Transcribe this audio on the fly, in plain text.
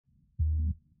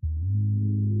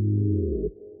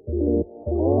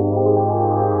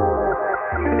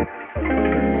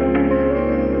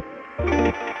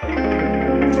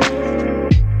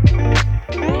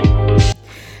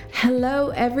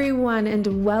everyone,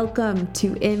 and welcome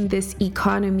to In This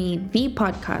Economy, the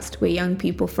podcast where young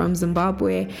people from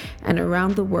Zimbabwe and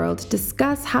around the world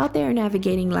discuss how they are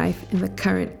navigating life in the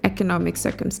current economic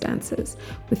circumstances.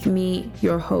 With me,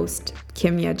 your host,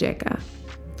 Kim Yajeka.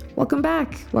 Welcome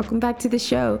back to the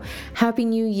show. Happy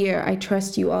New Year. I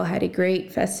trust you all had a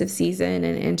great festive season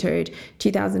and entered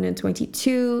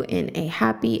 2022 in a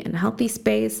happy and healthy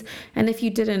space. And if you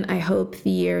didn't, I hope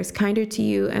the year is kinder to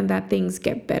you and that things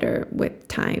get better with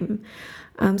time.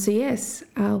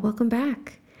 Welcome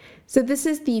back. So this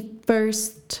is the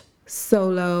first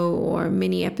solo or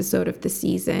mini episode of the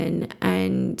season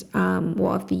and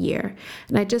of the year,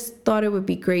 and I just thought it would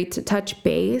be great to touch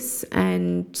base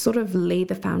and sort of lay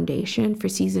the foundation for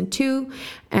season 2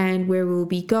 and where we'll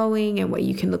be going and what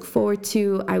you can look forward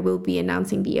to. I will be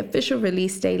announcing the official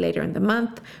release day later in the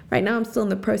month. Right now I'm still in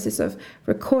the process of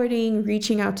recording,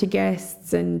 reaching out to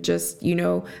guests, and just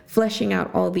fleshing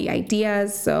out all the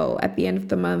ideas. So at the end of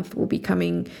the month we'll be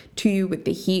coming to you with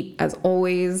the heat as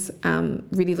always.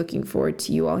 Really looking forward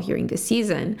to you all hearing this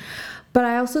season. But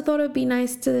I also thought it would be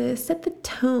nice to set the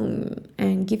tone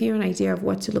and give you an idea of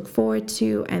what to look forward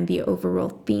to and the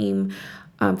overall theme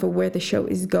for where the show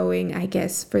is going, I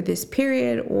guess, for this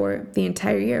period or the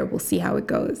entire year. We'll see how it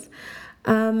goes.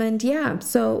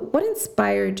 So what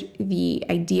inspired the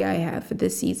idea I have for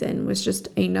this season was just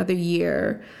another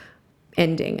year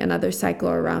ending, another cycle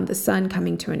around the sun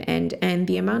coming to an end, and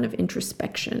the amount of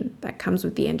introspection that comes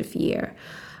with the end of the year.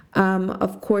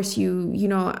 Of course, you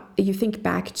think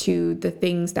back to the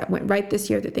things that went right this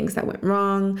year, the things that went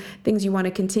wrong, things you want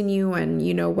to continue, and,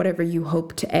 whatever you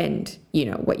hope to end,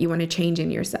 what you want to change in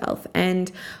yourself.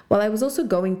 And while I was also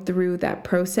going through that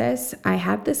process, I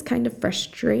had this kind of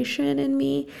frustration in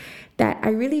me that I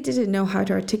really didn't know how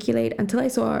to articulate until I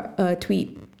saw a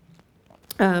tweet.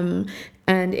 And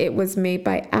it was made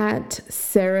by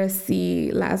 @Sarah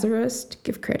C. Lazarus, to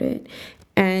give credit.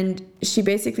 And she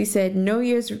basically said, no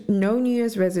New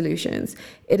Year's resolutions.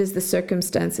 It is the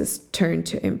circumstances' turn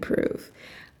to improve.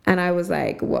 And I was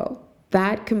like, whoa,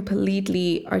 that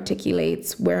completely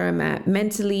articulates where I'm at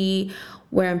mentally,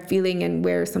 where I'm feeling, and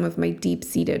where some of my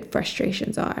deep-seated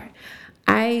frustrations are.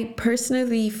 I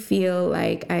personally feel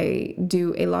like I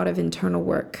do a lot of internal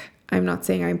work. I'm not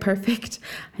saying I'm perfect.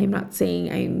 I'm not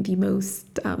saying I'm the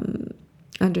most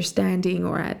understanding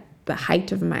or at the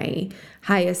height of my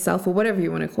highest self, or whatever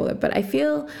you want to call it. But I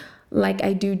feel like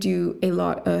I do a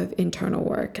lot of internal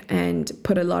work and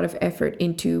put a lot of effort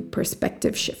into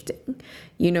perspective shifting,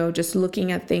 just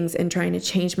looking at things and trying to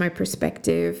change my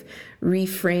perspective,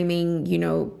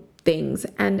 reframing, things.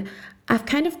 And I've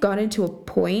kind of gotten to a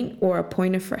point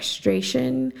of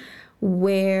frustration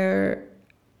where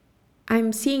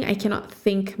I'm seeing I cannot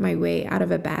think my way out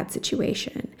of a bad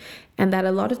situation, and that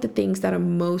a lot of the things that are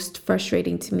most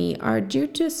frustrating to me are due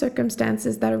to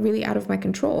circumstances that are really out of my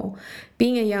control.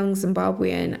 Being a young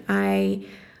Zimbabwean, I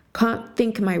can't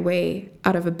think my way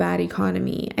out of a bad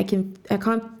economy. I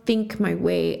can't think my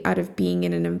way out of being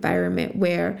in an environment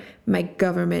where my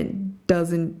government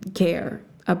doesn't care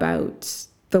about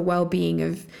the well-being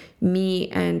of me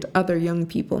and other young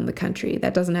people in the country,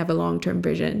 that doesn't have a long-term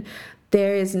vision.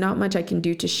 There is not much I can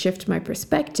do to shift my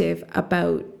perspective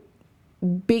about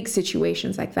big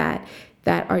situations like that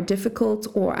are difficult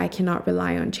or I cannot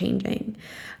rely on changing.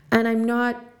 And I'm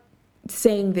not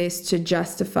saying this to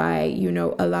justify,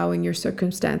 allowing your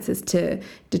circumstances to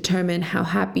determine how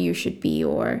happy you should be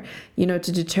or, to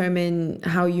determine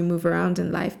how you move around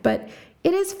in life. But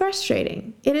it is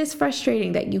frustrating. It is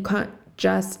frustrating that you can't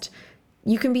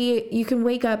you can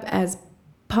wake up as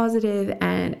positive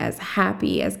and as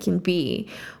happy as can be,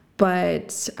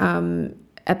 but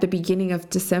at the beginning of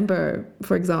December,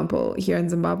 for example, here in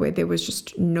Zimbabwe, there was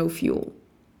just no fuel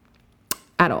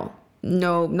at all.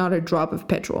 No, not a drop of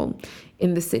petrol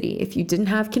in the city. If you didn't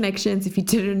have connections, if you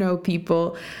didn't know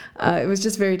people, it was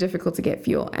just very difficult to get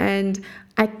fuel. And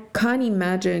I can't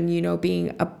imagine,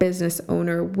 being a business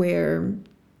owner where,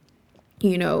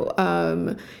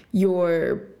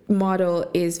 your model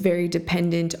is very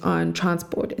dependent on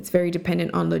transport. It's very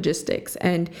dependent on logistics,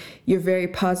 and you're very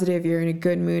positive, you're in a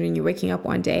good mood, and you're waking up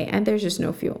one day and there's just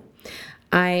no fuel.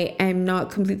 I am not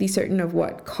completely certain of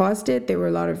what caused it. There were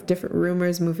a lot of different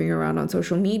rumors moving around on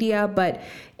social media, but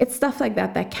it's stuff like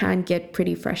that can get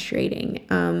pretty frustrating.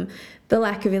 The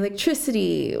lack of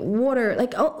electricity, water,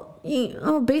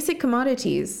 basic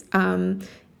commodities.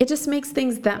 it just makes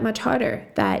things that much harder,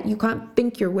 that you can't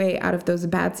think your way out of those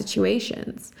bad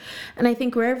situations. And I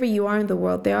think wherever you are in the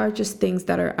world, there are just things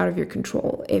that are out of your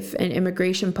control. If an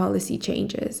immigration policy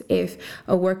changes, if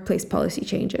a workplace policy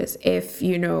changes, if,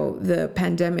 the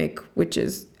pandemic, which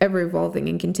is ever evolving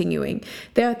and continuing,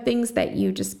 there are things that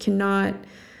you just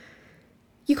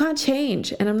you can't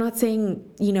change. And I'm not saying,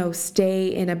 stay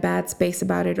in a bad space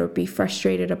about it or be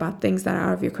frustrated about things that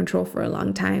are out of your control for a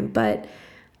long time. But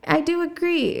I do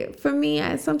agree. For me,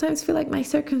 I sometimes feel like my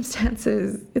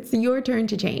circumstances, it's your turn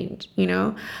to change,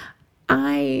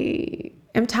 I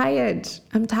am tired.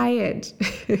 I'm tired.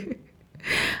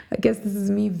 I guess this is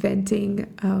me venting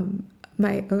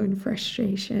my own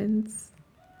frustrations.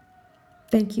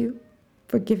 Thank you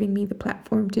for giving me the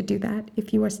platform to do that,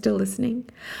 if you are still listening.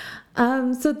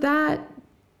 So that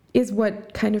is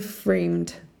what kind of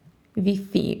framed the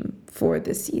theme for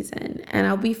this season. And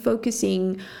I'll be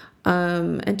focusing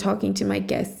and talking to my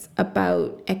guests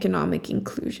about economic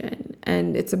inclusion.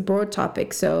 And it's a broad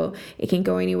topic, so it can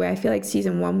go anywhere. I feel like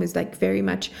season 1 was very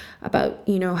much about,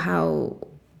 how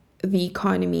the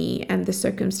economy and the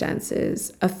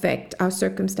circumstances affect our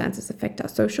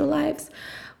social lives.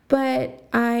 But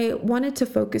I wanted to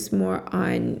focus more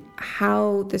on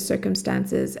how the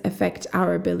circumstances affect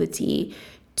our ability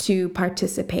to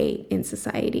participate in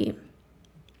society.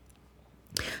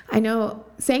 I know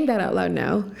saying that out loud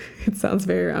now, it sounds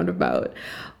very roundabout,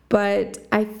 but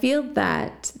I feel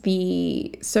that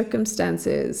the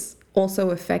circumstances also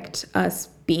affect us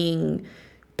being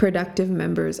productive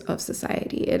members of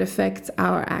society. It affects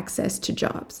our access to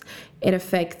jobs. It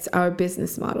affects our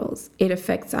business models. It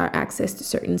affects our access to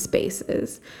certain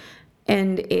spaces.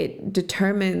 And it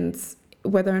determines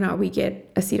whether or not we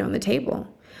get a seat on the table.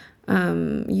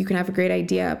 You can have a great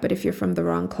idea, but if you're from the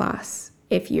wrong class,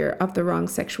 if you're of the wrong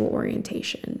sexual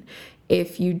orientation,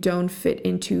 if you don't fit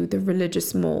into the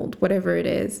religious mold, whatever it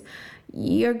is,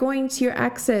 your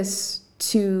access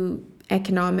to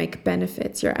economic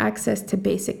benefits, your access to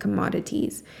basic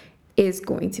commodities is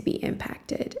going to be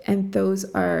impacted. And those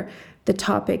are the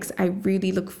topics I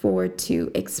really look forward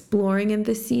to exploring in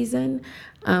this season.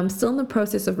 Still in the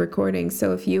process of recording,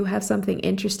 so if you have something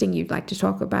interesting you'd like to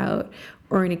talk about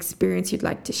or an experience you'd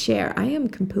like to share, I am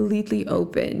completely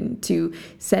open to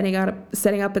setting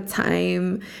up a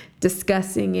time,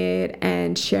 discussing it,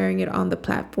 and sharing it on the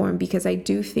platform, because I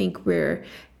do think we're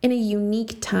in a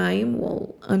unique time,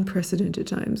 unprecedented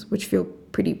times, which feel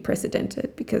pretty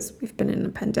precedented because we've been in a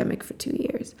pandemic for 2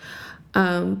 years.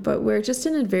 But we're just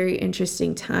in a very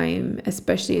interesting time,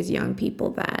 especially as young people,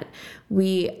 that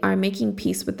we are making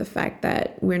peace with the fact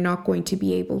that we're not going to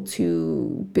be able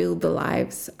to build the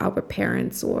lives our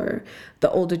parents or the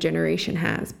older generation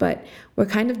has. But we're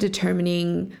kind of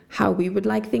determining how we would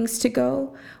like things to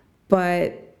go.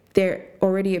 But there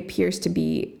already appears to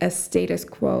be a status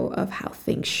quo of how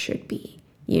things should be,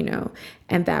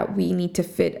 and that we need to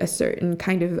fit a certain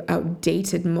kind of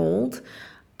outdated mold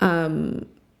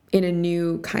in a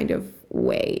new kind of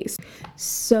ways.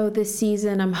 So this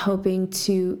season, I'm hoping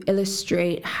to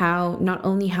illustrate not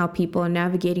only how people are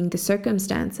navigating the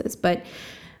circumstances, but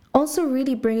also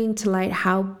really bringing to light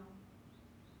how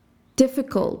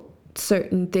difficult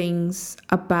certain things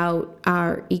about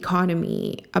our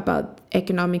economy, about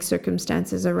economic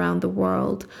circumstances around the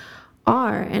world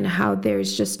are, and how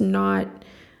there's just not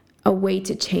a way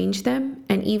to change them.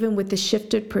 And even with the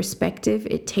shifted perspective,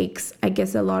 it takes, I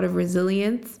guess, a lot of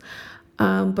resilience,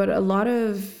 but a lot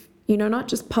of, not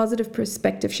just positive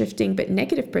perspective shifting, but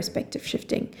negative perspective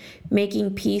shifting,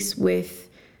 making peace with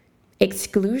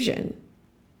exclusion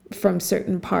from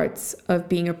certain parts of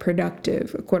being a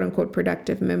quote unquote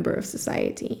productive member of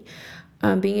society,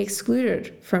 being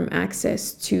excluded from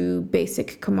access to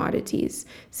basic commodities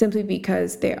simply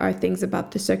because there are things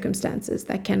about the circumstances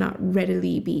that cannot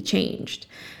readily be changed.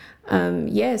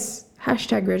 Yes,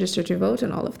 hashtag register to vote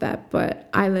and all of that, but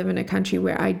I live in a country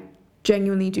where I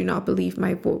genuinely do not believe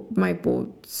my vote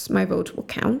will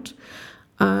count,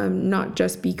 not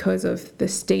just because of the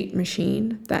state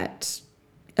machine that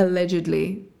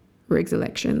allegedly rigs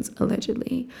elections,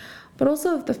 but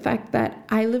also of the fact that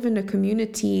I live in a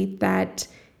community that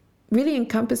really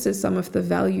encompasses some of the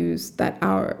values that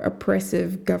our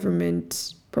oppressive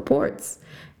government purports.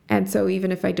 And so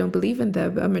even if I don't believe in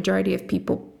them, a majority of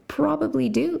people probably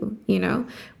do,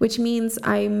 which means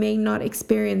I may not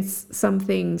experience some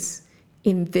things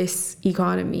in this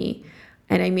economy,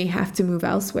 and I may have to move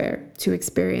elsewhere to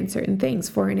experience certain things.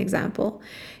 For an example,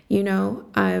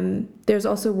 there's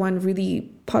also one really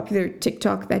popular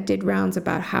TikTok that did rounds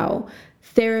about how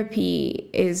therapy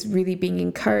is really being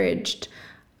encouraged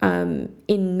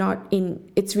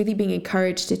it's really being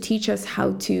encouraged to teach us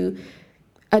how to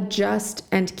adjust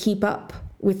and keep up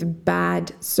with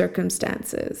bad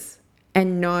circumstances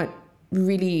and not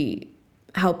really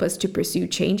help us to pursue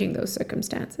changing those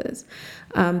circumstances.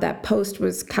 That post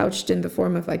was couched in the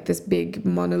form of like this big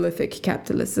monolithic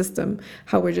capitalist system,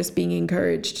 how we're just being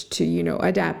encouraged to,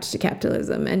 adapt to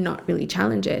capitalism and not really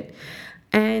challenge it.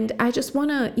 And I just want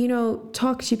to,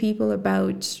 talk to people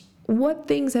about what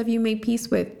things have you made peace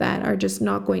with that are just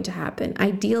not going to happen?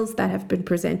 Ideals that have been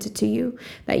presented to you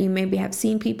that you maybe have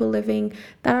seen people living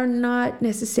that are not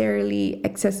necessarily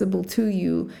accessible to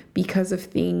you because of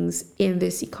things in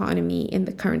this economy, in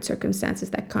the current circumstances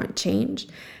that can't change.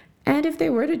 And if they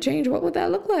were to change, what would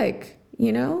that look like?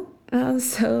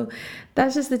 So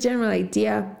that's just the general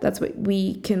idea. That's what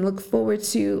we can look forward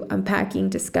to unpacking,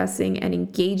 discussing, and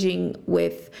engaging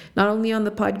with, not only on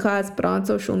the podcast, but on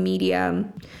social media.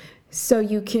 So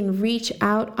you can reach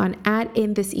out on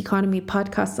 @InThisEconomy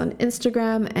podcast on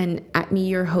Instagram and @me,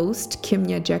 your host, Kim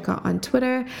Nyajeka on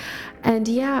Twitter. And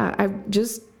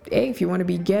if you want to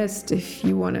be guest, if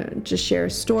you want to just share a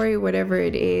story, whatever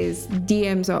it is,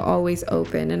 DMs are always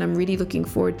open. And I'm really looking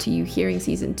forward to you hearing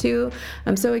season 2.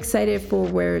 I'm so excited for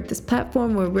where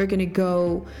we're going to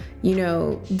go,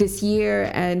 this year.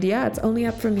 And it's only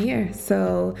up from here.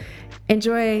 So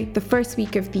enjoy the first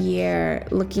week of the year.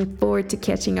 Looking forward to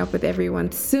catching up with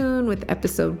everyone soon with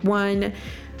episode 1.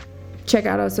 Check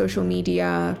out our social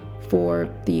media for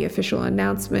the official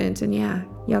announcement. And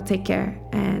y'all take care,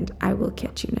 and I will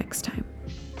catch you next time.